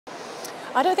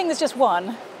I don't think there's just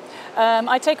one.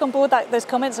 I take on board those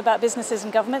comments about businesses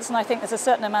and governments, and I think there's a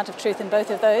certain amount of truth in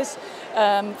both of those.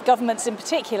 Governments in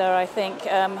particular, I think,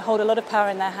 hold a lot of power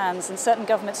in their hands, and certain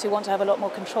governments who want to have a lot more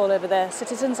control over their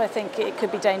citizens, I think it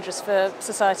could be dangerous for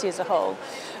society as a whole.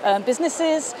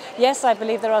 Businesses, yes, I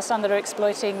believe there are some that are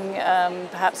exploiting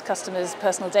perhaps customers'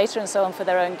 personal data and so on for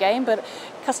their own gain, but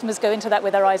customers go into that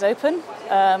with their eyes open,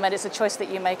 and it's a choice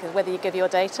that you make of whether you give your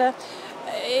data.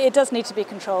 It does need to be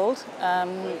controlled,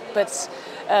 but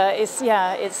it's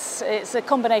a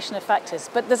combination of factors.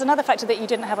 But there's another factor that you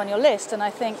didn't have on your list, and I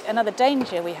think another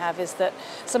danger we have is that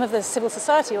some of the civil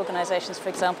society organisations, for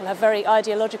example, have very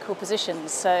ideological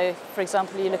positions. So, for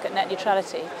example, you look at net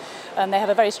neutrality, and they have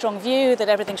a very strong view that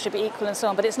everything should be equal and so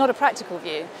on, but it's not a practical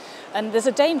view. And there's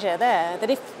a danger there that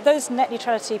if those net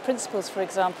neutrality principles, for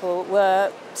example,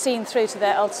 were seen through to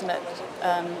their ultimate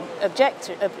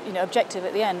objective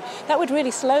at the end, that would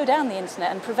really slow down the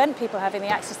internet and prevent people having the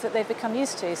access that they've become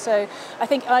used to. So I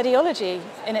think ideology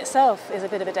in itself is a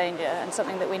bit of a danger and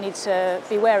something that we need to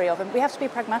be wary of, and we have to be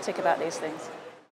pragmatic about these things.